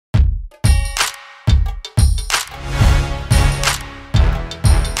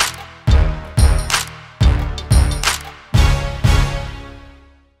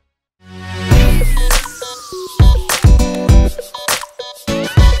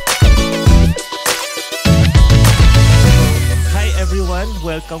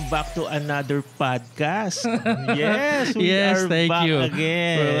welcome back to another podcast. Yes, we Yes, are thank back you.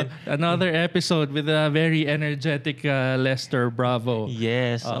 again. For another episode with a very energetic Lester Bravo.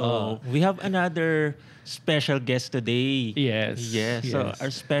 Yes, we have another special guest today. Yes, Yes. So yes.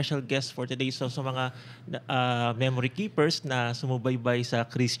 our special guest for today so sa mga memory keepers na sumubaybay sa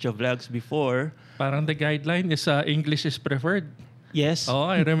Christia Vlogs before. Parang the guideline is English is preferred. Yes. Oh,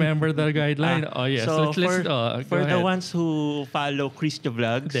 I remember the guideline. Yes. So Let's for go the ahead. ones who follow Christia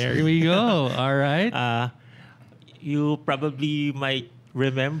Vlogs, There we go. All right. you probably might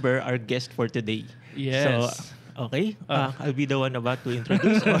remember our guest for today. Yes. So, okay. I'll be the one about to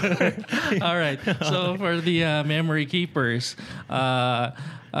introduce. All right. So for the memory keepers,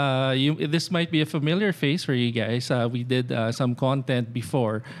 this might be a familiar face for you guys. We did some content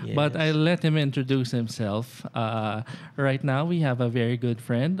before, but Yes. I'll let him introduce himself. Right now, we have a very good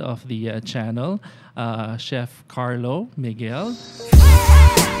friend of the channel, Chef Carlo Miguel.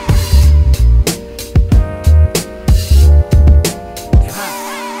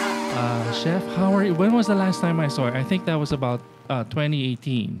 Chef, how are you? When was the last time I saw you? I think that was about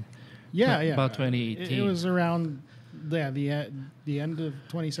 2018. Yeah. About 2018. It was around the end of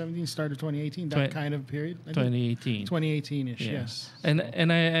 2017, start of 2018, that kind of period. I think. 2018. 2018-ish, Yeah. yes.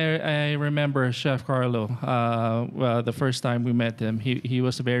 And I remember Chef Carlo. Well, the first time we met him, he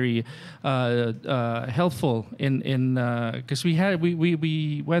was very helpful in because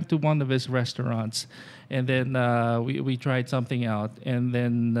we went to one of his restaurants, and then we tried something out, and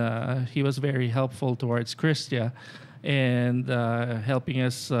then he was very helpful towards Christia, and helping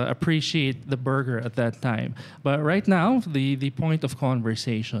us appreciate the burger at that time. But right now, the point of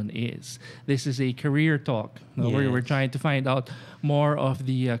conversation is this is a career talk. We're Yes. trying to find out more of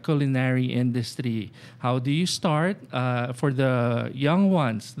the culinary industry. How do you start for the young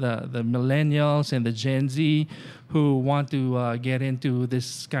ones, the millennials and the Gen Z who want to get into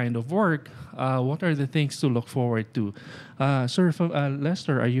this kind of work? What are the things to look forward to? Sir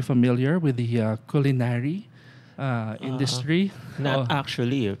Lester, are you familiar with the culinary industry? Not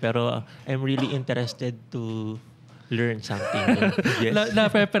actually, pero I'm really interested to learn something. Yes.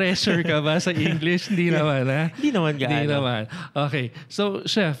 Na-pressure ka ba sa English? Hindi naman, ha? Hindi naman gaano. Hindi naman. Okay. So,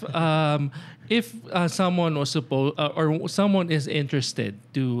 Chef, if someone was or someone is interested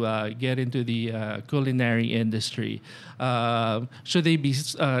to get into the culinary industry, should they be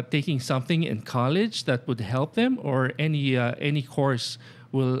taking something in college that would help them, or any course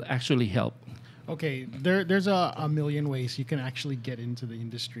will actually help? Okay, there's a million ways you can actually get into the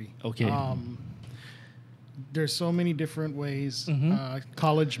industry. Okay. There's so many different ways.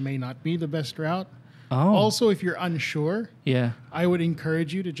 College may not be the best route. Oh. Also, if you're unsure, Yeah. I would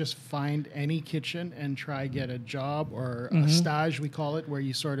encourage you to just find any kitchen and try get a job or a stage, we call it, where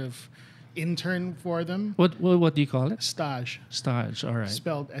you sort of intern for them. What do you call it? Stage, Stage. All right.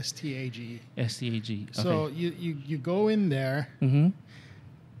 spelled STAG. STAG. Okay. So you go in there Mm-hmm.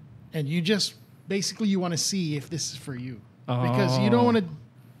 and you just basically you want to see if this is for you, because you don't want to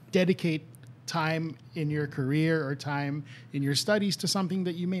dedicate time in your career or time in your studies to something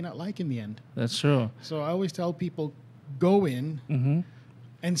that you may not like in the end. That's true. So I always tell people, go in Mm-hmm.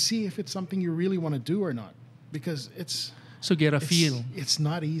 and see if it's something you really want to do or not, because So get a feel. it's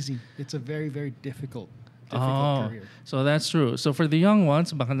not easy. It's a very, very difficult Oh, career. so that's true. So for the young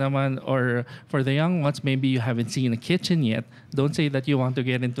ones, baka naman, or for the young ones, maybe you haven't seen a kitchen yet. Don't say that you want to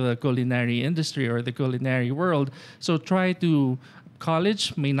get into the culinary industry or the culinary world. So try to,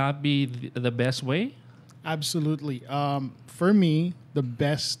 college may not be the best way. Absolutely. For me, the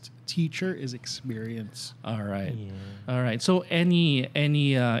best teacher is experience. All right. Yeah. All right. So any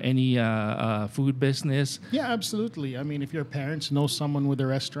food business. Yeah, absolutely. I mean, if your parents know someone with a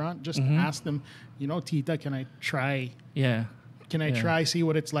restaurant, just ask them, Tita, can I try? Yeah. Can I Yeah. try, see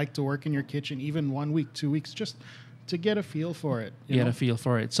what it's like to work in your kitchen, even 1 week, 2 weeks, just to get a feel for it. you Get know? a feel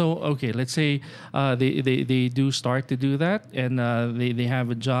for it. So okay, let's say they do start to do that, and they have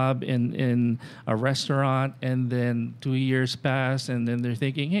a job in a restaurant, and then 2 years pass, and then they're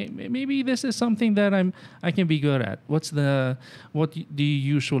thinking, hey, maybe this is something that I can be good at. What do you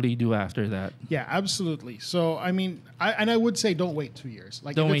usually do after that? Yeah, absolutely. So, I mean, I would say don't wait 2 years.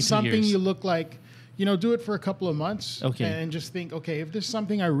 Like, Don't if wait it's 2 something years. you look like, do it for a couple of months. Okay. And just think, okay, if there's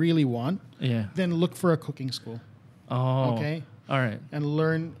something I really want, Yeah. then look for a cooking school. Oh. Okay. All right. And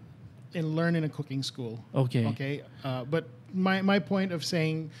learn in a cooking school. Okay. Okay. But my point of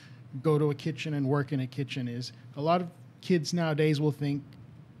saying go to a kitchen and work in a kitchen is a lot of kids nowadays will think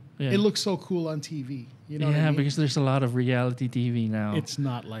it looks so cool on TV. You know what I mean? Because there's a lot of reality TV now. It's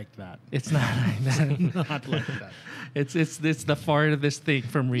not like that. It's not like that. Not like that. It's the farthest thing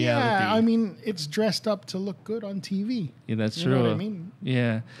from reality. Yeah, I mean, it's dressed up to look good on TV. Yeah, that's You true. know what I mean?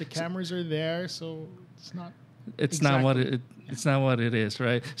 Yeah. The cameras are there, so it's not. It's not what it's not what it is,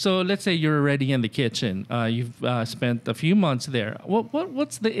 right? So let's say you're already in the kitchen. You've spent a few months there.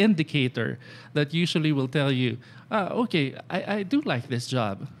 What's the indicator that usually will tell you, okay, I do like this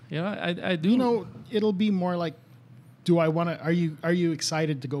job. You know, I do. You know, it'll be more like, do I want to? Are you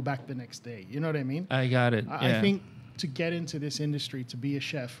excited to go back the next day? You know what I mean? I got it. I think to get into this industry, to be a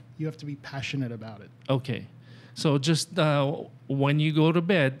chef, you have to be passionate about it. Okay. So just when you go to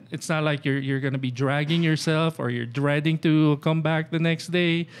bed, it's not like you're going to be dragging yourself or you're dreading to come back the next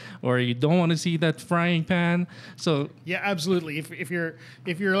day or you don't want to see that frying pan. So yeah, absolutely. If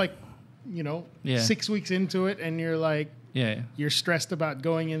you're like, 6 weeks into it and you're like, you're stressed about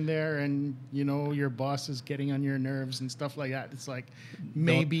going in there and your boss is getting on your nerves and stuff like that, it's like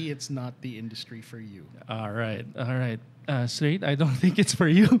maybe it's not the industry for you. All right. Straight, I don't think it's for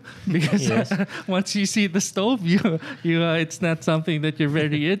you because once you see the stove, you it's not something that you're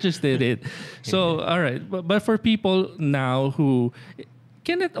very interested in. So, all right, but for people now who,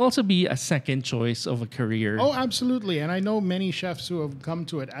 can it also be a second choice of a career? Oh, absolutely. And I know many chefs who have come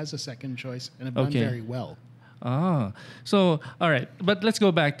to it as a second choice and have done very well. So all right, but let's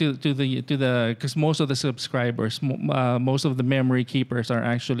go back to the because most of the subscribers, most of the memory keepers are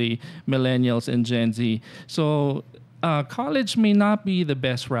actually millennials and Gen Z. So college may not be the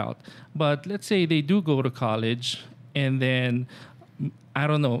best route, but let's say they do go to college and then I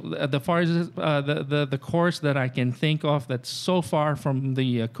don't know, the farthest the course that I can think of that's so far from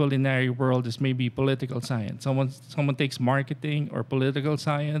the culinary world is maybe political science. Someone takes marketing or political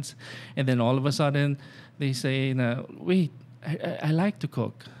science, and then all of a sudden they say, "Wait, I like to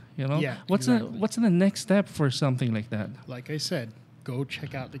cook." You know, what's the next step for something like that? Like I said, go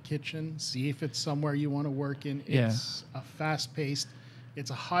check out the kitchen, see if it's somewhere you want to work in. It's a fast-paced. It's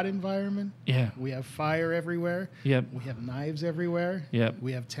a hot environment. Yeah. We have fire everywhere. Yep. We have knives everywhere. Yep.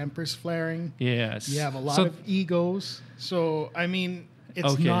 We have tempers flaring. Yes. You have a lot of egos. So, I mean,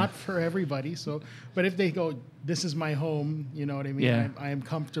 it's not for everybody. So, but if they go, this is my home, you know what I mean? Yeah. I am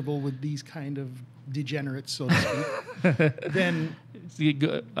comfortable with these kind of degenerates, so to speak. Then,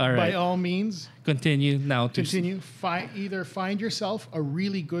 all right. by all means, continue. Either find yourself a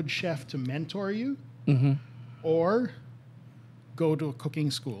really good chef to mentor you, or go to a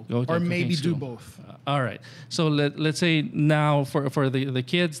cooking school, or maybe do both. All right. So let's say now for the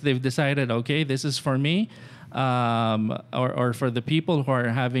kids, they've decided, okay, this is for me, or for the people who are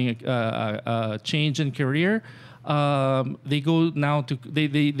having a change in career, they go now to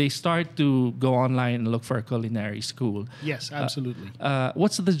they start to go online and look for a culinary school. Yes, absolutely.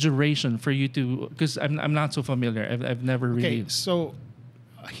 What's the duration for you to? Because I'm not so familiar. I've never really. Okay, so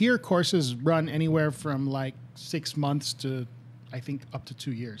here courses run anywhere from like 6 months to, I think, up to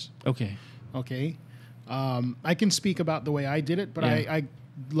 2 years. Okay. I can speak about the way I did it, but I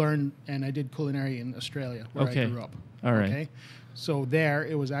learned and I did culinary in Australia where I grew up. All right. Okay. So there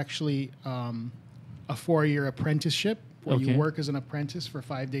it was actually a 4-year apprenticeship where you work as an apprentice for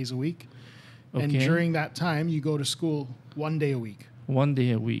 5 days a week. And during that time you go to school 1 day a week. 1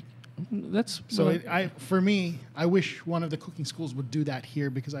 day a week. That's so for me, I wish one of the cooking schools would do that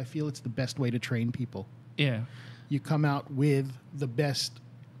here because I feel it's the best way to train people. Yeah. You come out with the best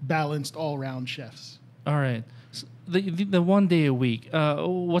balanced all-round chefs. All right. So the 1 day a week.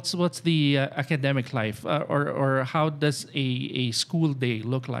 What's the academic life, or how does a school day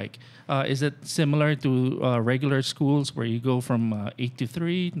look like? Is it similar to regular schools where you go from 8 to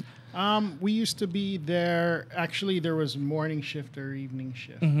 3? We used to be there. Actually, there was morning shift or evening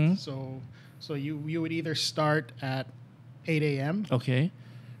shift. So you would either start at 8 a.m. Okay.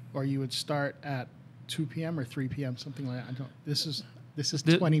 Or you would start at 2 p.m. or 3 p.m. something like that. This is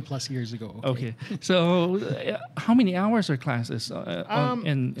 20 plus years ago. Okay. So how many hours are classes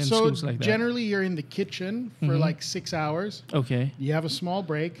in schools like that? Generally, you're in the kitchen for like 6 hours. Okay. You have a small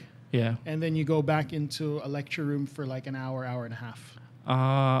break. Yeah. And then you go back into a lecture room for like an hour, hour and a half.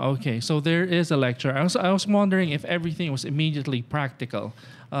 Okay. So there is a lecture. I was wondering if everything was immediately practical.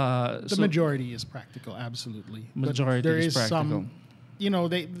 The majority is practical, absolutely. Majority there is practical. Some,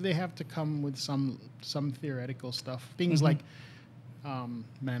 they have to come with some theoretical stuff. Things like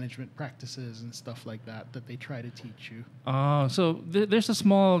management practices and stuff like that they try to teach you. So there's a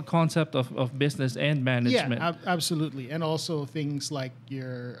small concept of business and management. Yeah, absolutely. And also things like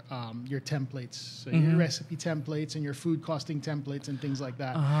your templates, so your recipe templates and your food costing templates and things like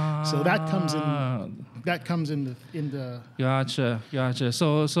that. So that comes in the Gotcha.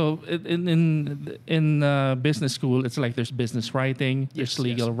 So in business school, it's like there's business writing, there's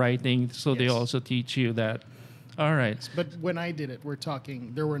legal writing. So they also teach you that. All right. But when I did it,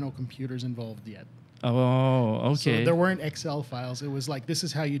 there were no computers involved yet. Oh, okay. So there weren't Excel files. It was like, this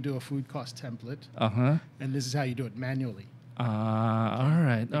is how you do a food cost template. And this is how you do it manually. All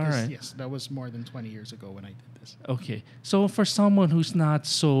right. Yes, that was more than 20 years ago when I did this. Okay. So for someone who's not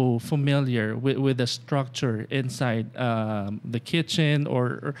so familiar with the structure inside the kitchen,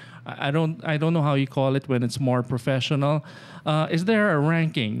 or I don't know how you call it when it's more professional, is there a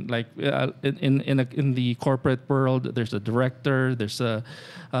ranking like in the corporate world? There's a director. There's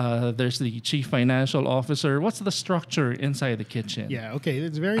the chief financial officer. What's the structure inside the kitchen? Yeah. Okay.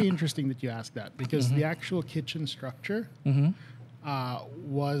 It's very interesting that you asked that, because the actual kitchen structure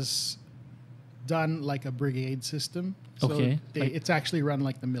was done like a brigade system. So it's actually run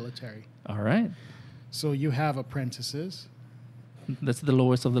like the military. All right. So you have apprentices. That's the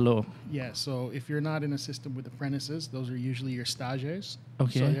lowest of the low. Yeah. So if you're not in a system with apprentices, those are usually your stagiaires.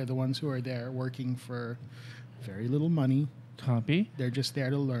 Okay. So they're the ones who are there working for very little money. Copy. They're just there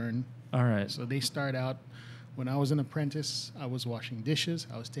to learn. All right. So they start out. When I was an apprentice, I was washing dishes,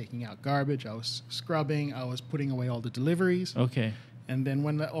 I was taking out garbage, I was scrubbing, I was putting away all the deliveries. Okay. And then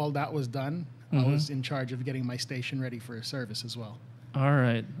when all that was done, I was in charge of getting my station ready for a service as well. All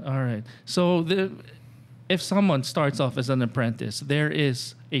right. So if someone starts off as an apprentice, there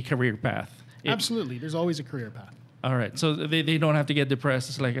is a career path. Absolutely. There's always a career path. All right. So they don't have to get depressed.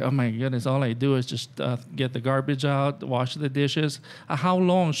 It's like, oh my goodness, all I do is just get the garbage out, wash the dishes. How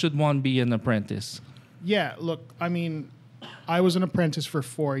long should one be an apprentice? Yeah, look, I mean, I was an apprentice for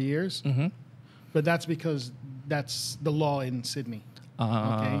 4 years, but that's because that's the law in Sydney.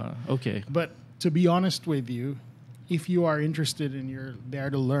 Okay. But to be honest with you, if you are interested and you're there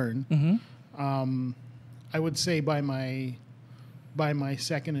to learn, I would say by my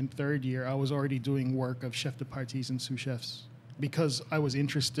second and third year, I was already doing work of chef de parties and sous chefs because I was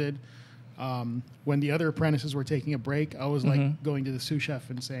interested. When the other apprentices were taking a break, I was like going to the sous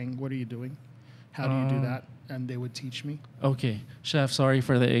chef and saying, "What are you doing? How do you do that?" And they would teach me. Okay, chef, sorry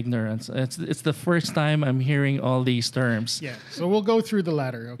for the ignorance. It's the first time I'm hearing all these terms. Yeah, so we'll go through the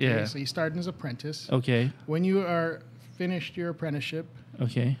ladder. Okay, Yeah. so you start as apprentice. Okay. When you are finished your apprenticeship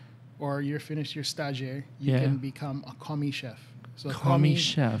Okay. or you're finished your stagiaire, you Yeah. can become a commis chef. So a Commis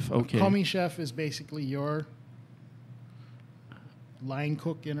chef. Okay. A commis chef is basically your line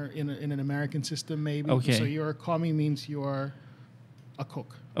cook in an American system, maybe. Okay. So your commis means you're a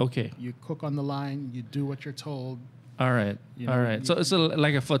cook. Okay. You cook on the line. You do what you're told. All right. You know, All right. So it's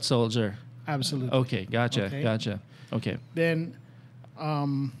like a foot soldier. Absolutely. Okay. Gotcha. Okay. Gotcha. Okay. Then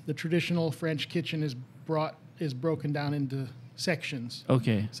the traditional French kitchen is broken down into sections.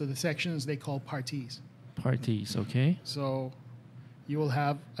 Okay. So the sections they call parties. Parties. Okay. So you will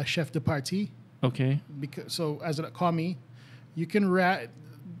have a chef de partie. Okay. So as a commis, you can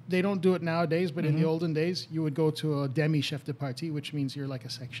they don't do it nowadays, but in the olden days, you would go to a demi chef de partie, which means you're like a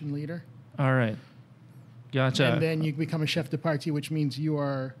section leader. All right. Gotcha. And then you become a chef de partie, which means you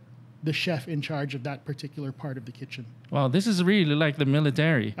are the chef in charge of that particular part of the kitchen. Wow, this is really like the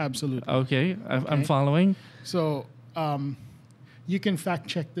military. Absolutely. Okay, I'm following. So you can fact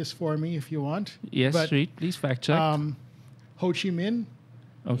check this for me if you want. Yes, but, Street, please fact check. Ho Chi Minh.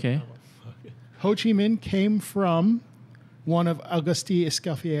 Okay. Ho Chi Minh came from one of Auguste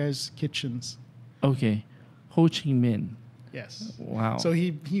Escaffier's kitchens. Okay. Ho Chi Minh. Yes. Wow. So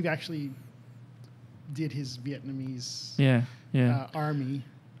he actually did his Vietnamese army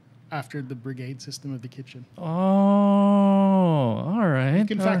after the brigade system of the kitchen. Oh, all right. You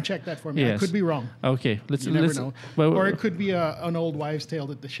can fact check that for me. Yes. I could be wrong. Okay. You never know. Or it could be an old wives' tale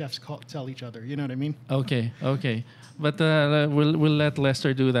that the chefs tell each other. You know what I mean? Okay. But we'll let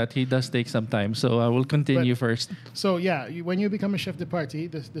Lester do that. He does take some time, so I will continue first. So yeah, when you become a chef de partie,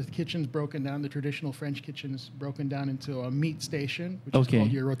 the kitchen's broken down. The traditional French kitchen is broken down into a meat station, which is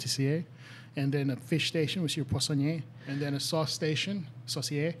called your rôtissier, and then a fish station, which is your poissonnier, and then a sauce station,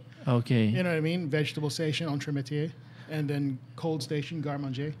 saucier. Okay. You know what I mean? Vegetable station, entremetier, and then cold station,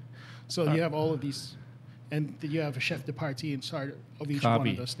 garde-manger. So you have all of these, and you have a chef de partie inside of each one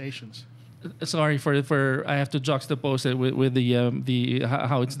of those stations. Sorry for I have to juxtapose it with the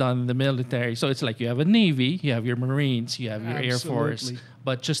how it's done in the military. So it's like you have a Navy, you have your Marines, you have your Air Force,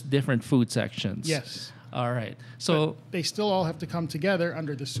 but just different food sections. Yes. All right. So They still all have to come together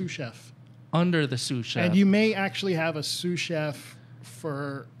under the sous chef. under the sous chef. And you may actually have a sous chef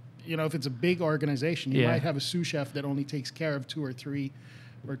for, if it's a big organization, you Yeah. might have a sous chef that only takes care of two or three,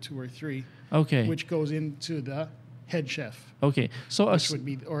 Okay. which goes into the head chef, Okay. So which would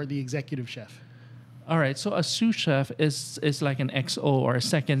be, or the executive chef. all right. So a sous chef is like an XO or a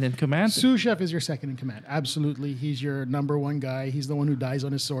second in command. Sous chef is your second in command. Absolutely. He's your number one guy. He's the one who dies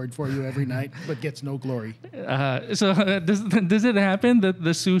on his sword for you every night, but gets no glory. Does it happen that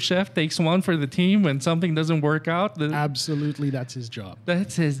the sous chef takes one for the team when something doesn't work out? Absolutely. That's his job.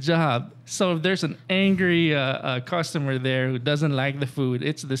 That's his job. So if there's an angry customer there who doesn't like the food,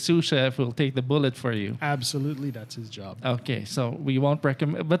 it's the sous chef who will take the bullet for you. Absolutely. That's his job. Okay, so we won't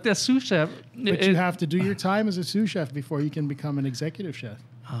recommend. But the sous chef. But you have to do your time as a sous chef before you can become an executive chef.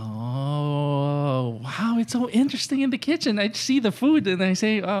 Oh, wow. It's so interesting in the kitchen. I see the food and I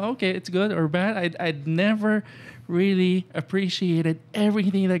say, oh, okay, it's good or bad. I'd never really appreciated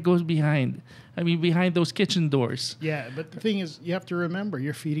everything that goes behind. I mean, behind those kitchen doors. Yeah, but the thing is, you have to remember,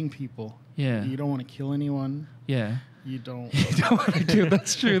 you're feeding people. Yeah. You don't want to kill anyone. Yeah. You don't. You don't want to kill.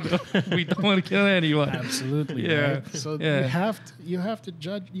 That's true, though. We don't want to kill anyone. Absolutely. Yeah. Right? So Yeah. you have to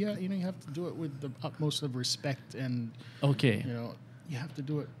judge. Yeah, you have to do it with the utmost of respect, and Okay. you have to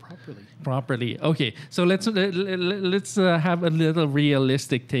do it properly. Okay, so let's have a little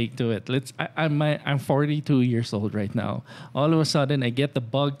realistic take to it. I'm 42 years old right now. All of a sudden, I get the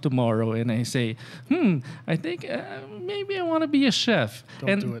bug tomorrow, and I say, I think maybe I want to be a chef.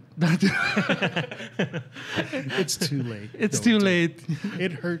 Don't do it. It's too late. It's Don't too do late.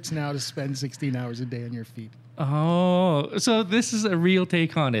 It hurts now to spend 16 hours a day on your feet. Oh, so this is a real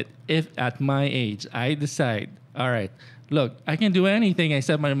take on it. If at my age I decide, all right, look, I can do anything I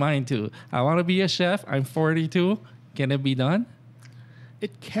set my mind to. I want to be a chef. I'm 42. Can it be done?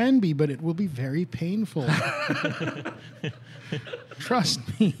 It can be, but it will be very painful. Trust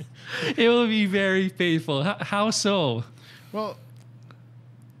me. It will be very painful. How so? Well,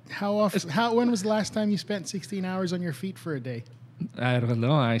 when was the last time you spent 16 hours on your feet for a day? I don't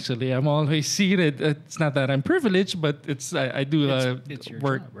know. Actually, I'm always seated. It's not that I'm privileged, but I do It's your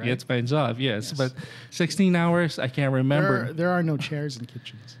work. job, right? It's my job. Yes, but 16 hours. I can't remember. There are no chairs in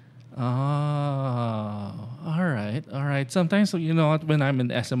kitchens. Oh, all right. Sometimes, when I'm in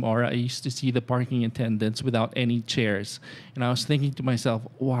SMR, I used to see the parking attendants without any chairs. And I was thinking to myself,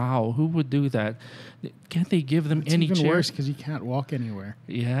 wow, who would do that? Can't they give them It's any even chairs? worse because you can't walk anywhere.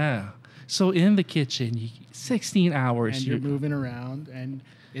 Yeah. So in the kitchen, 16 hours. And you're moving around, and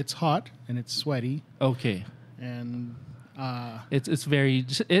it's hot, and it's sweaty, Okay. and It's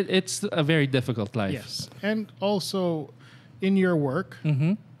a very difficult life. yes. And also, in your work,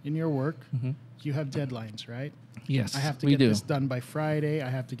 Mm-hmm. you have deadlines, right? Yes, I have to we get do. this done by Friday. I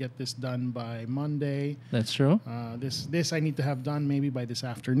have to get this done by Monday. That's true. This I need to have done maybe by this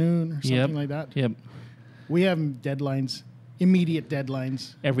afternoon or something like that. Yep. We have deadlines, immediate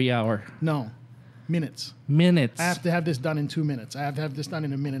deadlines. Every hour. No, minutes. Minutes. I have to have this done in 2 minutes. I have to have this done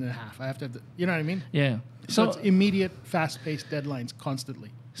in a minute and a half. I have to have you know what I mean? Yeah. So it's immediate, fast-paced deadlines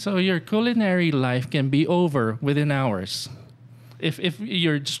constantly. So your culinary life can be over within hours, if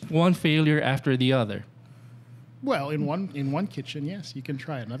you're just one failure after the other. Well, in one kitchen, yes, you can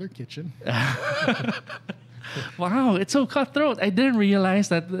try another kitchen. Wow, it's so cutthroat. I didn't realize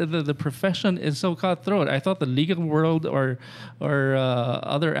that the profession is so cutthroat. I thought the legal world or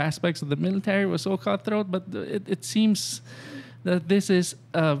other aspects of the military was so cutthroat, but it seems that this is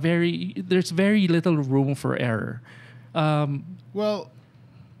there's very little room for error. Well,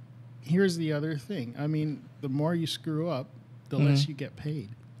 here's the other thing. I mean, the more you screw up, the less you get paid.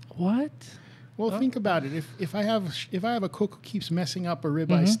 What? Well, think about it. If I have a cook who keeps messing up a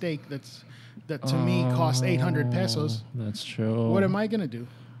ribeye steak that to me costs 800 pesos, That's true. what am I going to do?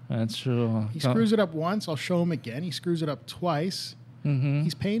 That's true. He screws it up once, I'll show him again. He screws it up twice,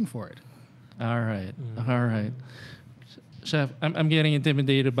 he's paying for it. All right. All right. Chef, I'm getting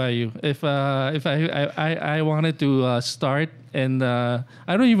intimidated by you. If I wanted to start and I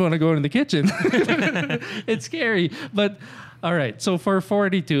don't even want to go in the kitchen. It's scary. But all right. So for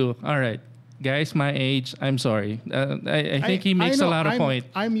 42, all right. Guys, my age, I'm sorry. I think he makes a lot of point.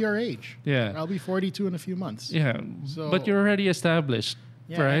 I'm your age. Yeah. I'll be 42 in a few months. Yeah. So- But you're already established,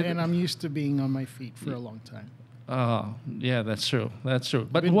 Yeah, right? and I'm used to being on my feet for a long time. Oh, yeah, that's true. That's true.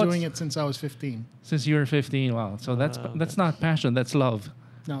 But I've been what's doing it since I was 15. since you were 15? Wow. So that's not passion. That's love.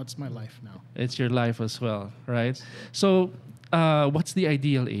 No, it's my life now. It's your life as well, right? So, what's the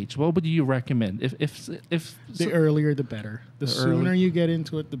ideal age? What would you recommend? If The earlier, the better. The sooner early- you get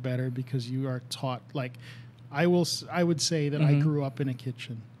into it, the better, because you are taught. Like, I would say that I grew up in a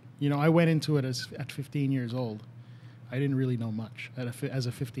kitchen. I went into it at 15 years old. I didn't really know much as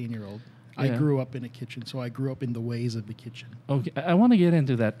a 15-year-old. I Yeah. grew up in a kitchen, so I grew up in the ways of the kitchen. Okay, I want to get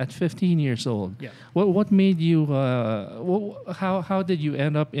into that. At 15 years old, Yeah. what made you? How did you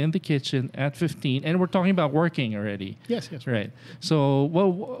end up in the kitchen at 15? And we're talking about working already, Yes. right?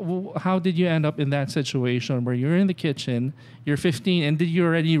 So, how did you end up in that situation where you're in the kitchen, you're 15, and did you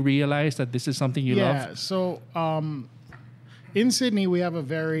already realize that this is something you love? Yeah. So in Sydney, we have a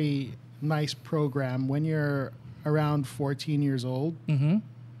very nice program when you're around 14 years old, Mm-hmm.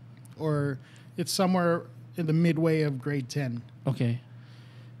 or it's somewhere in the midway of grade 10. Okay.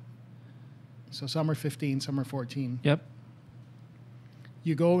 So some are 15, some are 14. Yep.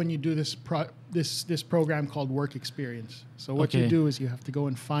 You go and you do this program called work experience. So what you Okay. do is you have to go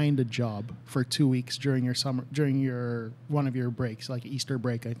and find a job for 2 weeks during your one of your breaks, like Easter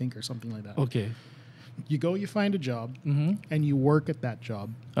break, I think, or something like that. Okay. You go, you find a job, Mm-hmm. and you work at that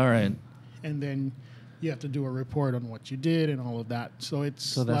job, All right. and then you have to do a report on what you did and all of that. So it's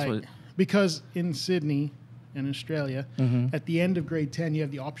So that's like, what- because in Sydney, in Australia, Mhm. at the end of grade 10, you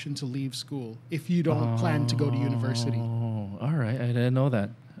have the option to leave school if you don't plan to go to university. Oh, all right. I didn't know that.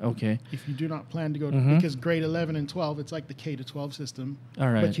 Okay. If you do not plan to go to, Mhm. because grade 11 and 12, it's like the K to 12 system,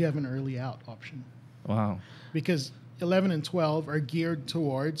 All right. but you have an early out option. Wow. Because 11 and 12 are geared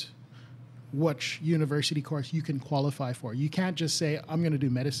towards which university course you can qualify for. You can't just say, I'm going to do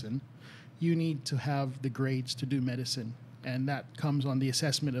medicine. You need to have the grades to do medicine. And that comes on the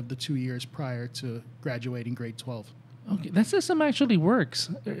assessment of the 2 years prior to graduating grade 12. Okay, that system actually works,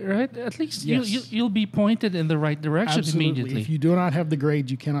 right? At least Yes. you'll be pointed in the right direction Absolutely. immediately. If you do not have the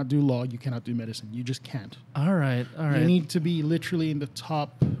grades, you cannot do law, you cannot do medicine. You just can't. All right. You need to be literally in the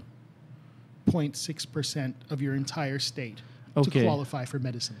top 0.6% of your entire state to Okay. qualify for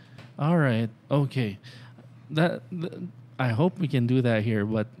medicine. All right. Okay. I hope we can do that here,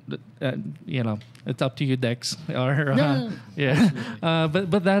 but it's up to you, Dex. Or No, yeah.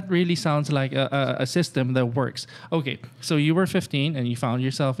 But that really sounds like a system that works. Okay. So you were 15 and you found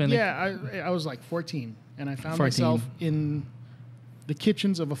yourself in. Yeah, I was like 14, and I found 14. myself in the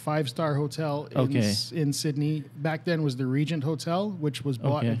kitchens of a 5-star hotel Okay. in Sydney. Back then was the Regent Hotel, which was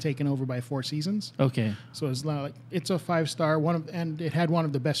bought Okay. and taken over by Four Seasons. Okay. So it's not like it's a 5-star and it had one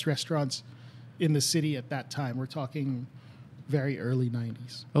of the best restaurants in the city at that time. We're talking very early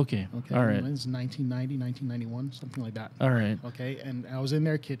 90s. Okay. Okay, All right. It's 1990, 1991, something like that. All right. Okay, and I was in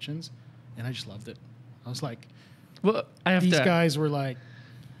their kitchens, and I just loved it. I was like, Well, I have these to. guys were like,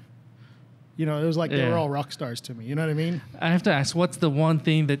 it was like they Yeah. were all rock stars to me. You know what I mean? I have to ask, what's the one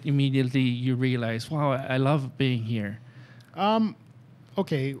thing that immediately you realize? Wow, I love being here.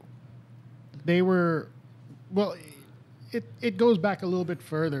 Okay, they were, well, it goes back a little bit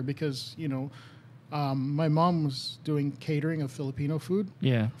further because, my mom was doing catering of Filipino food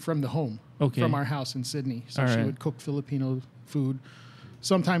Yeah. from the home, Okay. from our house in Sydney. So All she right. would cook Filipino food,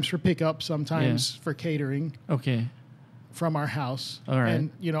 sometimes for pickup, sometimes for catering Okay. from our house. All right.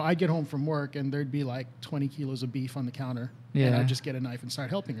 And, I'd get home from work and there'd be like 20 kilos of beef on the counter. And Yeah. I'd just get a knife and start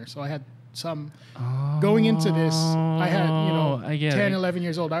helping her. So I had some, going into this, I had, I get 10, it. 11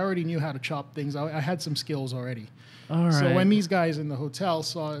 years old. I already knew how to chop things. I had some skills already. All right. So when these guys in the hotel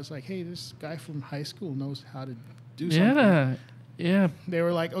saw, it's like, hey, this guy from high school knows how to do something. Yeah. Yeah. They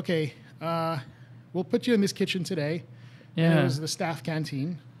were like, okay, we'll put you in this kitchen today. And Yeah. it was the staff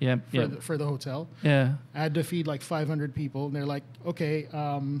canteen Yep. for, Yep. for the hotel. Yeah. I had to feed like 500 people. And they're like, okay,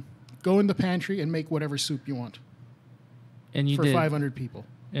 go in the pantry and make whatever soup you want And you for did. 500 people.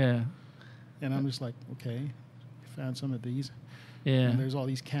 Yeah. And I'm just like, okay, found some of these. Yeah. And there's all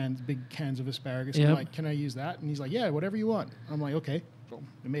these big cans of asparagus. Yep. I'm like, can I use that? And he's like, yeah, whatever you want. I'm like, okay. So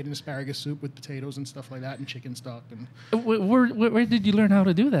I made an asparagus soup with potatoes and stuff like that and chicken stock. And Where did you learn how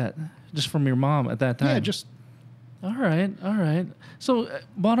to do that? Just from your mom at that time? yeah, just All right. All right. So,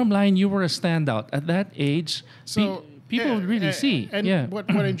 bottom line, you were a standout at that age. so people would really see. And Yeah. what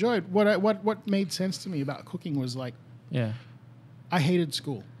I enjoyed, what made sense to me about cooking was like, Yeah. I hated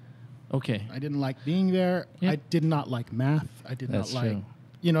school. Okay. I didn't like being there. Yep. I did not like math. I did That's not like, true.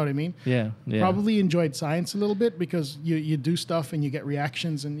 you know what I mean? Yeah. Yeah. Probably enjoyed science a little bit because you do stuff and you get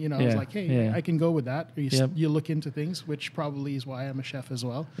reactions and I was Yeah, like, hey, yeah. I can go with that. Or Yep. you look into things, which probably is why I'm a chef as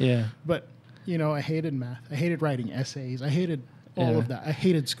well. Yeah. But I hated math. I hated writing essays. I hated all Yeah. of that. I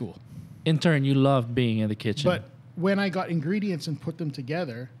hated school. In turn, you love being in the kitchen. But when I got ingredients and put them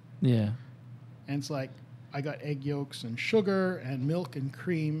together, yeah. and it's like I got egg yolks and sugar and milk and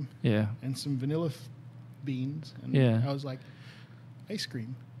cream Yeah. and some vanilla beans, and Yeah. I was like, ice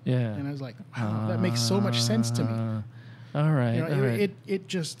cream. Yeah. And I was like, wow, that makes so much sense to me. All right. You know, all right. it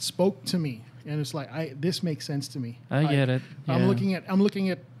just spoke to me. and it's like this makes sense to me. I get it. I'm Yeah. looking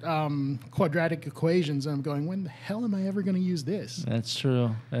at quadratic equations, and I'm going, when the hell am I ever going to use this? That's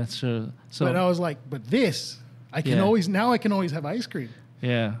true. That's true. So But I was like, but this, I can Yeah. always have ice cream.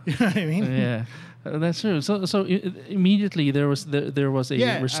 yeah. You know what I mean? Yeah, that's true. So immediately there was a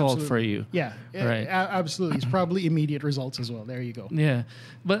Yeah, result absolutely. for you. Yeah, Right. absolutely. It's probably immediate results as well. There you go. Yeah,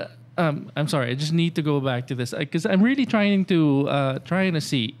 but I'm sorry. I just need to go back to this because I'm really trying to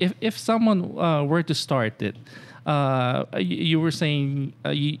see if someone were to start it. You were saying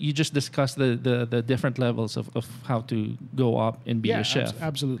you just discussed the different levels of how to go up and be a chef.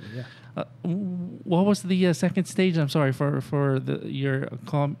 Absolutely. Yeah. What was the second stage? I'm sorry for your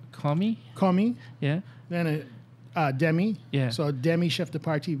commie. Commis, Yeah. then a demi. Yeah. So demi chef de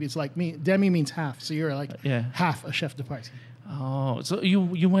partie. It's like me. Demi means half. So you're like Yeah. half a chef de partie. Oh, so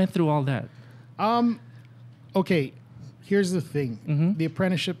you went through all that. Okay, here's the thing. Mm-hmm. The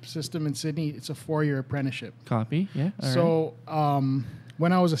apprenticeship system in Sydney, it's a 4-year apprenticeship. Copy. Yeah. All right. So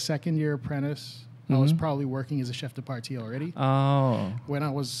when I was a second-year apprentice, I was Mhm. probably working as a chef de partie already. Oh. When I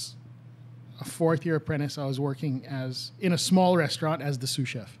was a 4th-year apprentice, I was working in a small restaurant as the sous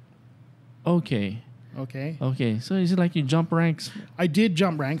chef. Okay. Okay. Okay. So is it like you jump ranks? I did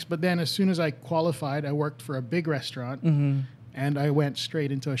jump ranks, but then as soon as I qualified, I worked for a big restaurant, Mm-hmm. and I went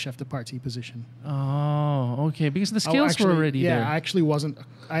straight into a chef de partie position. Oh. Okay. Because the Oh, skills actually, were already yeah, there. I actually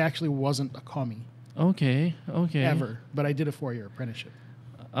wasn't a commie Okay. Okay. ever, but I did a 4-year apprenticeship.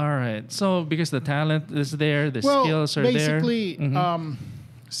 All right. So because the talent is there, the Well, skills are there. basically, Mhm.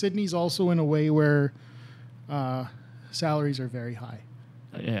 Sydney's also in a way where salaries are very high.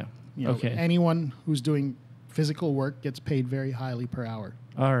 Yeah. You know, Okay. anyone who's doing physical work gets paid very highly per hour.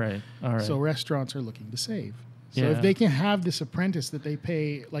 All right. All right. So restaurants are looking to save. So Yeah. if they can have this apprentice that they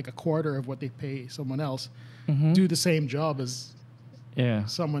pay like a quarter of what they pay someone else, Mhm. do the same job as Yeah.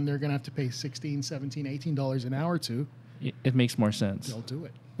 someone they're going to have to pay $16, $17, $18 an hour to, It makes more sense. they'll do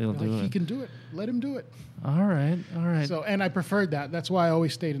it. They'll They're do like, he it. can do it. Let him do it. All right. All right. So, and I preferred that. That's why I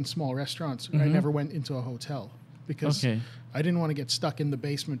always stayed in small restaurants. I Mhm. never went into a hotel because Okay. I didn't want to get stuck in the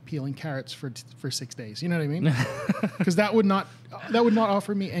basement peeling carrots for 6 days. You know what I mean? Because that would not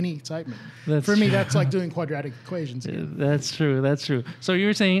offer me any excitement. That's For me, true. that's like doing quadratic equations. Again. That's true. That's true. So you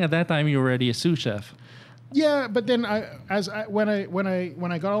were saying at that time you were already a sous chef. Yeah, but then when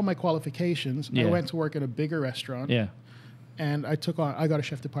I got all my qualifications, Yeah. I went to work at a bigger restaurant. Yeah. And I got a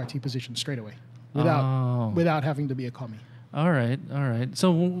chef de partie position straight away, Oh. without having to be a commie. All right. All right.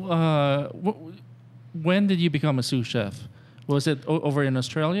 So when did you become a sous chef? Was it over in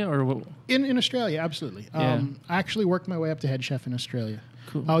Australia or? In Australia, absolutely. Yeah. I actually worked my way up to head chef in Australia.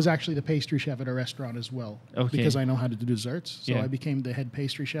 Cool. I was actually the pastry chef at a restaurant as well, Okay. because I know how to do desserts. So Yeah. I became the head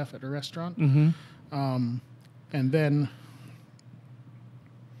pastry chef at a restaurant, Mm-hmm. and then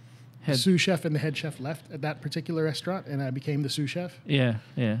the Head. sous chef and the head chef left at that particular restaurant, and I became the sous chef. Yeah.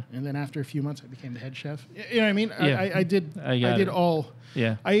 Yeah. And then after a few months, I became the head chef. You know what I mean? Yeah. I did. I got did it. all.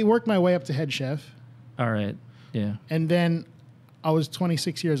 Yeah. I worked my way up to head chef, All right. Yeah. and then I was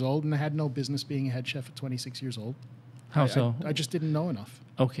 26 years old, and I had no business being a head chef at 26 years old. How so? I just didn't know enough.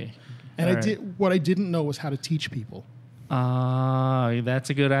 Okay. And All I did what I didn't know was how to teach people. That's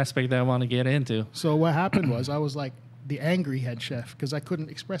a good aspect that I want to get into. So what happened was I was like the angry head chef because I couldn't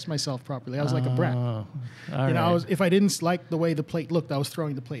express myself properly. I was like a brat. All You know, right. if I didn't like the way the plate looked, I was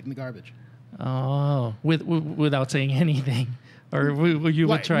throwing the plate in the garbage. Oh, without saying anything, or you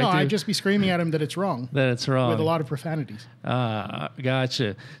would try no, to. I'd just be screaming at him that it's wrong that it's wrong. with a lot of profanities.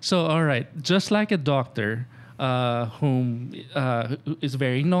 Gotcha. So, all right, just like a doctor who is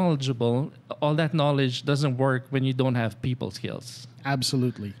very knowledgeable, all that knowledge doesn't work when you don't have people skills.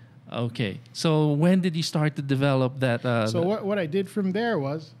 Absolutely. Okay. So when did you start to develop that? So what I did from there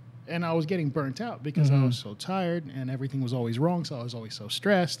was, and I was getting burnt out because I was so tired and everything was always wrong. So I was always so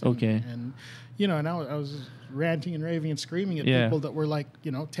stressed. Okay. And you know, and I was ranting and raving and screaming at Yeah. people that were like,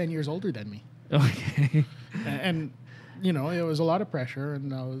 10 years older than me. Okay. And you know, it was a lot of pressure,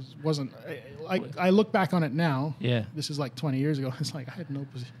 and I look back on it now. Yeah. This is like 20 years ago. It's like I had no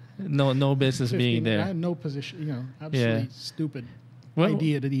position. No business being I there. had no position. Absolutely Yeah. stupid Well-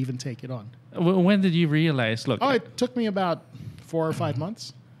 idea to even take it on. When did you realize? Look. Oh, it took me about 4 or 5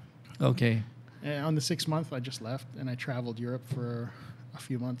 months. Okay. And on the 6th month, I just left and I traveled Europe for a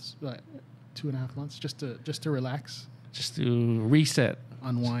few months, 2.5 months, just to relax, Just to reset.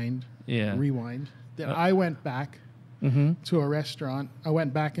 unwind, Yeah. rewind. Then I went back Mm-hmm. to a restaurant. I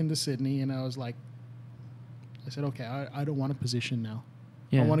went back into Sydney, and I was like, I said, okay, I don't want a position now.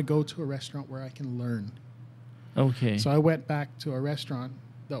 Yeah. I want to go to a restaurant where I can learn. Okay. So I went back to a restaurant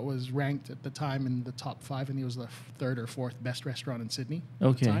that was ranked at the time in the top 5, and it was the 3rd or 4th best restaurant in Sydney at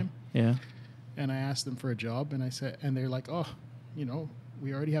Okay. the time. Yeah. and I asked them for a job, and I said, and they're like, oh, you know,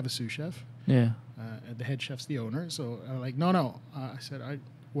 we already have a sous chef. Yeah. And the head chef's the owner. So I'm like, no. I said,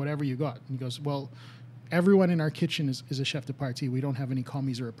 whatever you got. And he goes, well, everyone in our kitchen is a chef de partie. We don't have any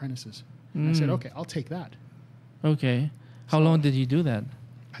commis or apprentices. And I said, okay, I'll take that. Okay. How long did you do that?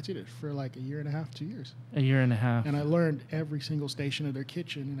 I did it for like a year and a half, 2 years. A year and a half. And I learned every single station of their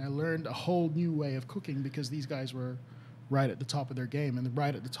kitchen, and I learned a whole new way of cooking because these guys were right at the top of their game and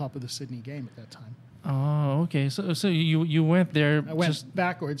right at the top of the Sydney game at that time. Oh, okay. So you went there. I went just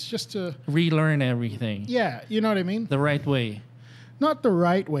backwards just to relearn everything. Yeah, you know what I mean? The right way. Not the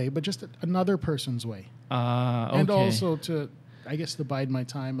right way, but just another person's way. Okay. And also to, I guess, to bide my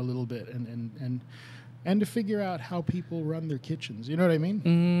time a little bit and to figure out how people run their kitchens. You know what I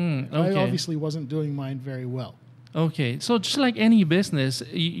mean? Okay. I obviously wasn't doing mine very well. Okay, so just like any business,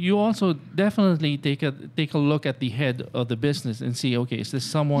 you also definitely take a look at the head of the business and see, okay, is this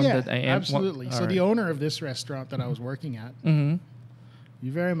someone that I am? Absolutely. So the owner of this restaurant that I was working at,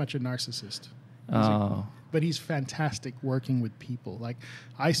 he's very much a narcissist. But he's fantastic working with people. Like,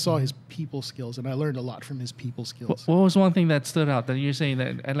 I saw his people skills, and I learned a lot from his people skills. What was one thing that stood out that you're saying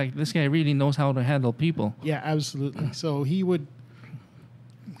that like this guy really knows how to handle people? Yeah, absolutely. So he would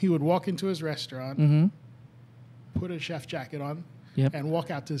walk into his restaurant, put a chef jacket on, and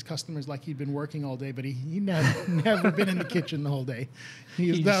walk out to his customers like he'd been working all day, but he never been in the kitchen the whole day.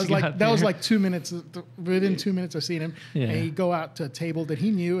 That was like 2 minutes. Within 2 minutes, I've seen him, and he'd go out to a table that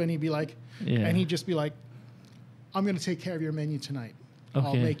he knew, and he'd be like, and he'd just be like, I'm going to take care of your menu tonight. Okay.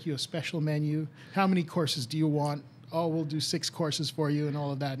 I'll make you a special menu. How many courses do you want? Oh, we'll do 6 courses for you and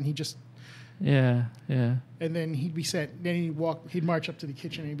all of that. And he just... Yeah. And then he'd be sent... Then he'd march up to the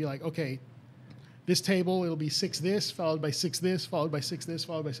kitchen and he'd be like, okay, this table, it'll be 6 this, followed by 6 this, followed by 6 this,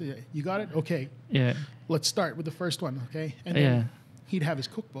 followed by 6... You got it? Okay. Yeah. Let's start with the first one, okay? And then he'd have his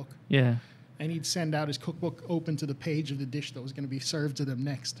cookbook. Yeah. And he'd send out his cookbook open to the page of the dish that was going to be served to them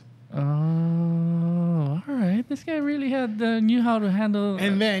next. Oh, all right. This guy really knew how to handle.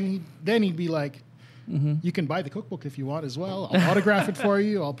 And then he'd be like, you can buy the cookbook if you want as well. I'll autograph it for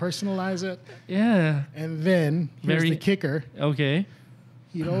you. I'll personalize it. Yeah. And then here's the kicker. Okay.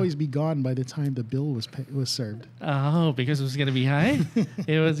 He'd always be gone by the time the bill was served. Oh, because it was going to be high?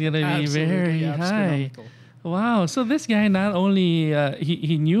 It was going to be very high. Wow. So this guy not only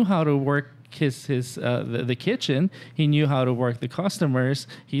he knew how to work the kitchen, he knew how to work the customers.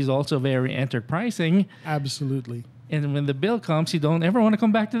 He's also very enterprising. Absolutely. And when the bill comes, you don't ever want to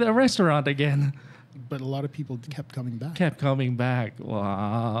come back to the restaurant again. But a lot of people kept coming back.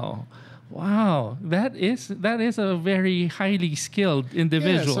 Wow. That is a very highly skilled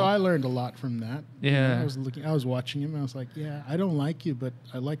individual. Yeah, so I learned a lot from that. Yeah. I was watching him and I was like, yeah, I don't like you, but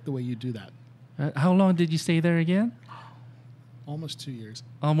I like the way you do that. How long did you stay there again? Almost 2 years.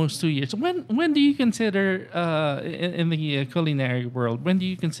 Almost 2 years. When do you consider in the culinary world? When do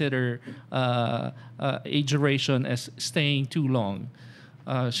you consider a duration as staying too long?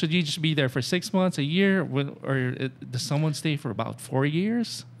 Should you just be there for 6 months, a year, or does someone stay for about 4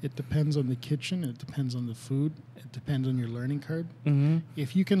 years? It depends on the kitchen. It depends on the food. It depends on your learning curve. Mm-hmm.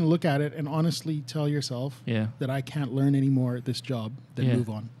 If you can look at it and honestly tell yourself that I can't learn anymore at this job, then move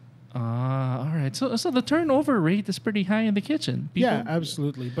on. All right. So the turnover rate is pretty high in the kitchen. Yeah,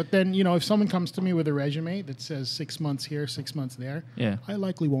 absolutely. But then, if someone comes to me with a resume that says 6 months here, 6 months there, I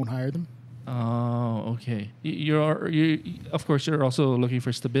likely won't hire them. Oh, okay. Of course, you're also looking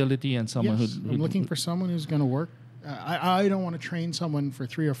for stability and someone I'm looking for someone who's going to work. I don't want to train someone for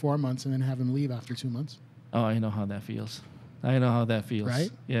 3 or 4 months and then have him leave after 2 months. Oh, I know how that feels.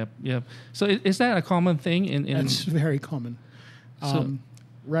 Right? Yep. So is that a common thing in? It's very common.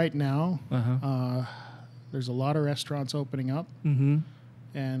 Right now, there's a lot of restaurants opening up,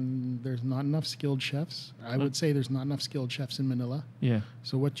 and there's not enough skilled chefs. I would say there's not enough skilled chefs in Manila. Yeah.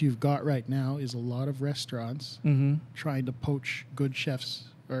 So what you've got right now is a lot of restaurants trying to poach good chefs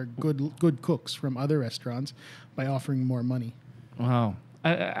or good cooks from other restaurants by offering more money. Wow.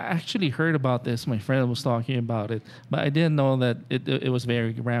 I actually heard about this. My friend was talking about it, but I didn't know that it was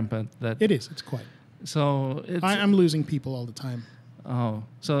very rampant. It is. It's quite. So I'm losing people all the time. Oh,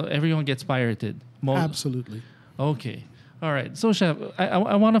 so everyone gets pirated. Absolutely. Okay. All right. So, Chef, I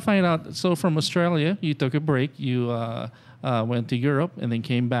want to find out. So, from Australia, you took a break. You went to Europe and then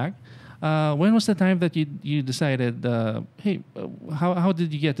came back. When was the time that you decided, hey, how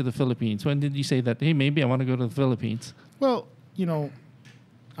did you get to the Philippines? When did you say that, hey, maybe I want to go to the Philippines? Well,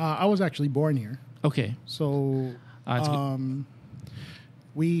 I was actually born here. Okay. So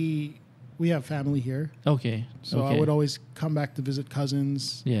we have family here. Okay. So I would always come back to visit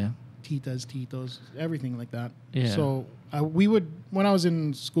cousins. Yeah. titas, titos, everything like that. Yeah. So we would, when I was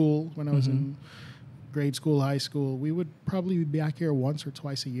in school, when I was in grade school, high school, we would probably be back here once or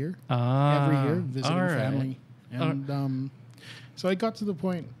twice a year, every year, visiting family. And so I got to the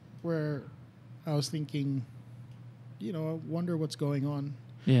point where I was thinking, I wonder what's going on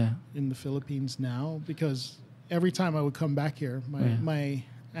in the Philippines now, because every time I would come back here, my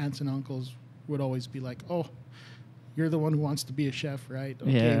aunts and uncles would always be like, "Oh, you're the one who wants to be a chef, right?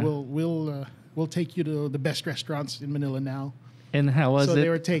 Okay, we'll take you to the best restaurants in Manila now." And how was it? So they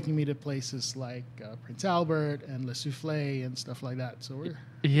were taking me to places like Prince Albert and Le Soufflé and stuff like that. So we're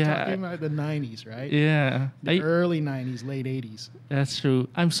talking about the 90s, right? Yeah. The early 90s, late 80s. That's true.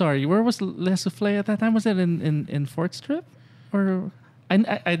 I'm sorry. Where was Le Soufflé at that time? Was it in Fort Strip? Or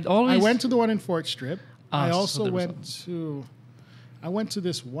I'd always... I went to the one in Fort Strip. I also so went to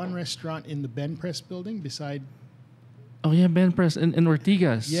this one restaurant in the Ben Press building beside... Oh, yeah, Ben Press in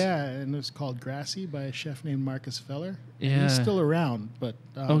Ortigas. Yeah, and it was called Grassy by a chef named Marcus Feller. Yeah. He's still around, but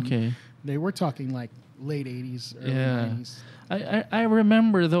okay. They were talking like late 80s, early 90s. I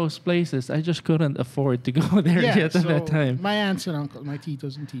remember those places. I just couldn't afford to go there yet at that time. My aunts and uncles, my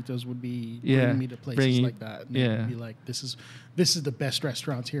titos and titos would be bringing me to places like that. And they'd be like, this is the best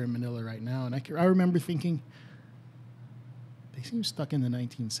restaurants here in Manila right now. And I remember thinking, they seem stuck in the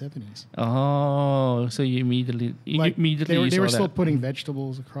 1970s. Oh, so you immediately they were still putting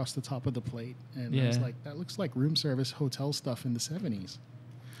vegetables across the top of the plate, and I was like, that looks like room service hotel stuff in the 70s.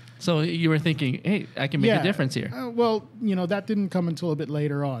 So you were thinking, hey, I can make a difference here. Well, that didn't come until a bit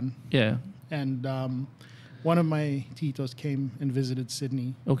later on. Yeah. And one of my titos came and visited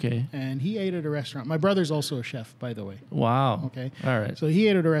Sydney. Okay. And he ate at a restaurant. My brother's also a chef, by the way. Wow. Okay. All right. So he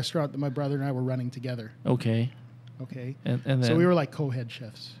ate at a restaurant that my brother and I were running together. Okay. Okay. And then, so we were like co-head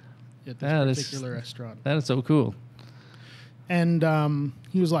chefs at this particular restaurant. That is so cool. And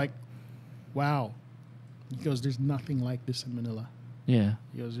he was like, wow. He goes, there's nothing like this in Manila. Yeah.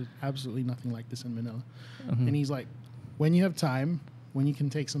 He goes, there's absolutely nothing like this in Manila. And he's like, when you have time, when you can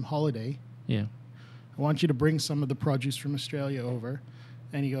take some holiday, I want you to bring some of the produce from Australia over.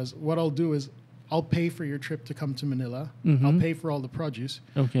 And he goes, what I'll do is I'll pay for your trip to come to Manila. I'll pay for all the produce.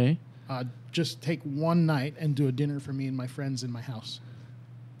 Okay. Just take one night and do a dinner for me and my friends in my house.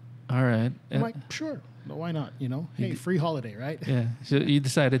 All right. I'm like, sure. But why not? Hey, free holiday, right? Yeah. So you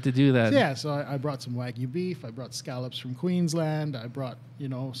decided to do that. So I brought some Wagyu beef. I brought scallops from Queensland. I brought,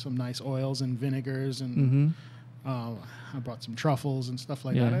 some nice oils and vinegars. And I brought some truffles and stuff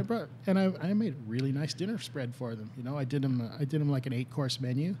like that. I made a really nice dinner spread for them. I did them like an 8-course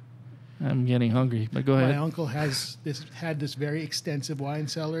menu. I'm getting hungry, but go ahead. My uncle had this very extensive wine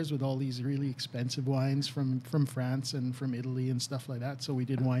cellars with all these really expensive wines from France and from Italy and stuff like that. So we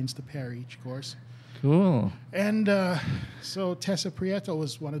did wines to pair each course. Cool. And so Tessa Prieto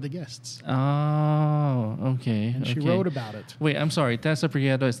was one of the guests. Oh, okay. And she wrote about it. Wait, I'm sorry. Tessa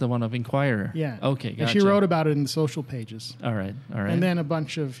Prieto is the one of Inquirer. Yeah. Okay, gotcha. And she wrote about it in the social pages. All right. And then a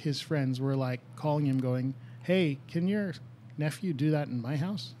bunch of his friends were like calling him going, hey, can your nephew do that in my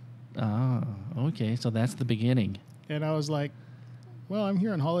house? Oh, okay. So that's the beginning. And I was like, well, I'm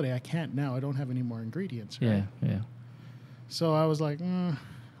here on holiday. I can't now. I don't have any more ingredients. Right? Yeah. So I was like,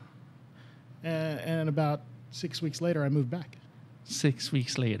 and about 6 weeks later, I moved back. 6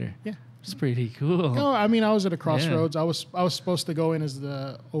 weeks later. Yeah. It's pretty cool. No, I mean, I was at a crossroads. I was supposed to go in as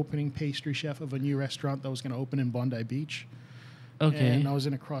the opening pastry chef of a new restaurant that was going to open in Bondi Beach. Okay. And I was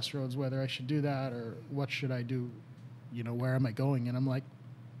in a crossroads whether I should do that or what should I do, where am I going? And I'm like,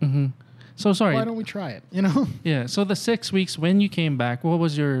 so sorry. why don't we try it? Yeah. So the 6 weeks when you came back, what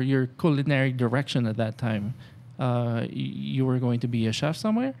was your culinary direction at that time? You were going to be a chef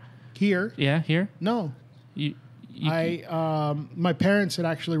somewhere? Here? Yeah, here. No. My parents had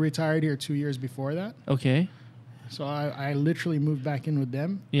actually retired here 2 years before that. Okay. So I literally moved back in with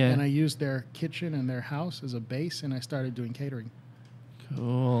them. Yeah. And I used their kitchen and their house as a base, and I started doing catering.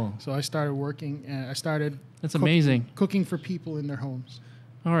 Cool. So I started working, and I started. That's amazing. Cooking for people in their homes.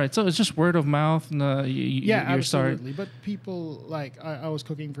 All right, so it's just word of mouth. And, absolutely. But people I was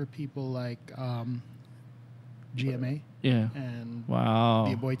cooking for people like GMA. Yeah. And wow.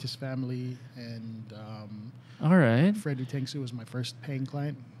 the Aboitis family and All right. Fred Utengsu was my first paying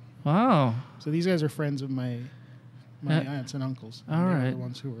client. Wow. So these guys are friends of my aunts and uncles. All and they right. were the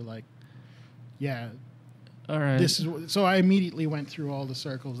ones who were like, yeah. All right. This is so I immediately went through all the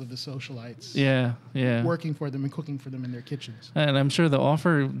circles of the socialites. Yeah, yeah. Working for them and cooking for them in their kitchens. And I'm sure the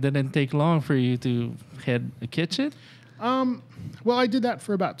offer didn't take long for you to head a kitchen. Well, I did that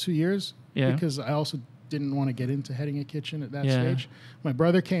for about 2 years. Yeah. Because I also didn't want to get into heading a kitchen at that Yeah. stage. My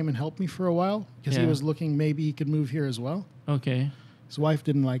brother came and helped me for a while because he Yeah. was looking maybe he could move here as well. Okay. His wife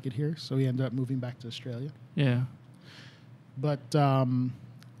didn't like it here, so he ended up moving back to Australia. Yeah. But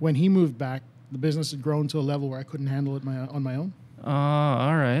when he moved back, the business had grown to a level where I couldn't handle it on my own.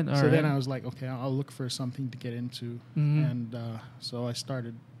 All right. So then I was like, okay, I'll look for something to get into. And so I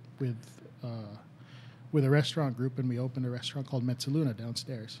started with a restaurant group, and we opened a restaurant called Mezzaluna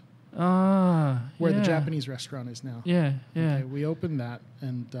downstairs. Where the Japanese restaurant is now. Yeah, yeah. Okay, we opened that,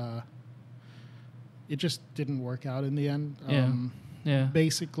 and it just didn't work out in the end. Yeah.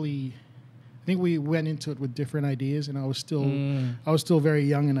 Basically, I think we went into it with different ideas, and I was still very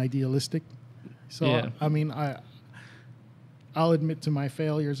young and idealistic. So I mean, I'll admit to my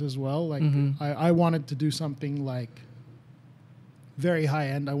failures as well. Like I wanted to do something like very high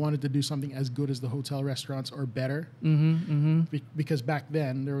end. I wanted to do something as good as the hotel restaurants or better. Because back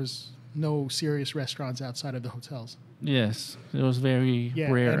then there was no serious restaurants outside of the hotels. Yes, it was very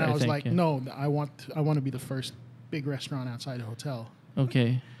rare. And I was think, like, no, I want to be the first big restaurant outside a hotel.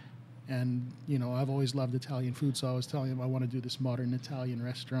 Okay. And you know, I've always loved Italian food, so I was telling him I want to do this modern Italian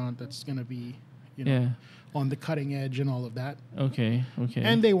restaurant that's going to be, you know, on the cutting edge and all of that. Okay.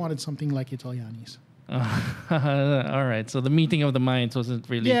 And they wanted something like Italianis. All right. So the meeting of the minds wasn't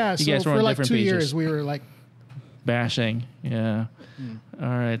really. Yeah. You So guys were for on like different 2 pages. years, we were like bashing. Yeah. All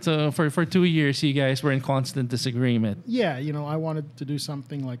right. So for 2 years, you guys were in constant disagreement. Yeah, you know, I wanted to do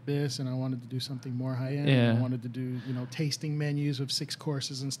something like this, and I wanted to do something more high end. Yeah. And I wanted to do, you know, tasting menus of 6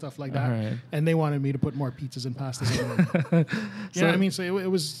 courses and stuff like that. All right. And they wanted me to put more pizzas and pastas in them. You know what I mean? So it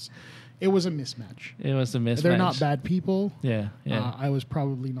was a mismatch. It was a mismatch. They're not bad people. Yeah. I was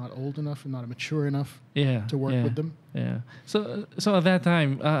probably not old enough and not mature enough to work with them. Yeah. So at that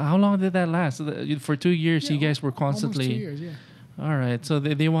time, how long did that last? For 2 years, you guys were constantly. Almost 2 years, yeah. All right. So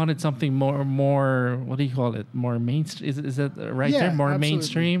they wanted something more. What do you call it? More mainstream. Is that right there? More absolutely.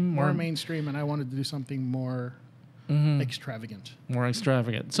 mainstream. More mainstream, and I wanted to do something more extravagant. More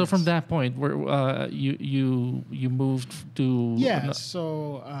extravagant. So from that point, where you moved to. Yeah.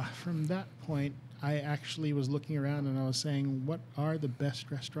 So from that point, I actually was looking around and I was saying, what are the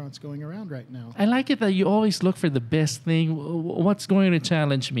best restaurants going around right now? I like it that you always look for the best thing. What's going to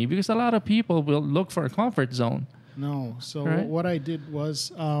challenge me? Because a lot of people will look for a comfort zone. No. So Right. what I did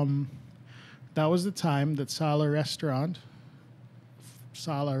was, that was the time that Sala Restaurant.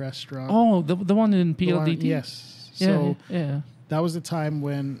 Oh, the one in the one- PLDT? yes. Yeah, So yeah. that was the time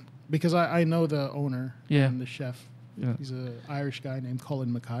when, because I know the owner and the chef. Yeah. He's an Irish guy named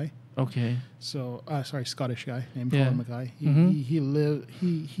Colin Mackay. Okay. So, Scottish guy named Yeah. Colin Mackay.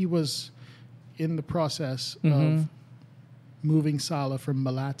 He was in the process of moving Sala from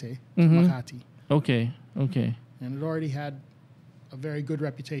Malate to Makati. Okay. And it already had a very good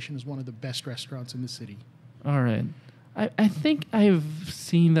reputation as one of the best restaurants in the city. All right. I think I've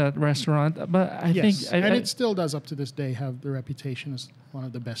seen that restaurant, but I think it still does up to this day have the reputation as one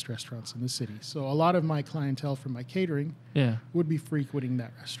of the best restaurants in the city. So a lot of my clientele from my catering would be frequenting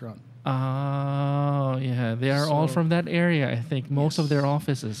that restaurant. Oh, yeah. They are all from that area. I think most of their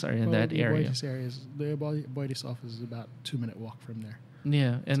offices are in that area. The Boitis office is about a 2-minute walk from there.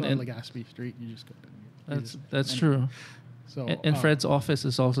 Yeah, It's on Legazpi Street. You just go. That's true. So And Fred's office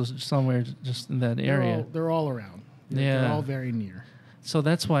is also somewhere just in that area. They're all around. Yeah. They're all very near. So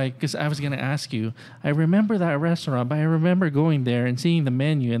that's why, because I was going to ask you, I remember that restaurant, but I remember going there and seeing the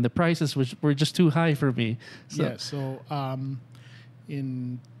menu, and the prices were just too high for me. So, Yeah. So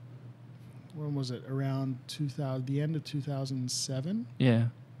in when was it? Around 2000, the end of 2007. Yeah.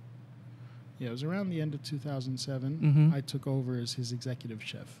 Yeah, it was around the end of 2007. Mhm. I took over as his executive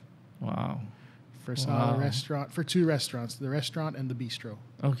chef Wow. for Sala Restaurant, for 2 restaurants, the restaurant and the bistro.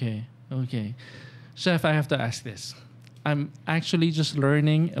 Okay. Chef, I have to ask this. I'm actually just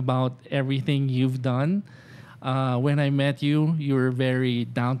learning about everything you've done. When I met you, you were very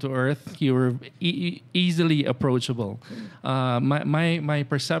down to earth. You were easily approachable. My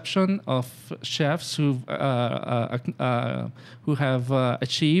perception of chefs who have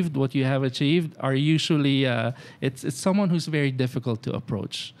achieved what you have achieved are usually it's someone who's very difficult to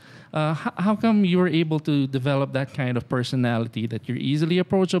approach. How come you were able to develop that kind of personality, that you're easily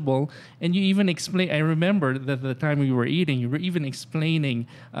approachable, and you even explain? I remember that the time we were eating, you were even explaining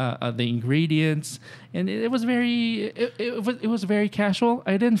the ingredients, and it was very casual.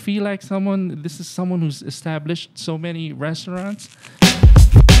 I didn't feel like this is someone who's established so many restaurants.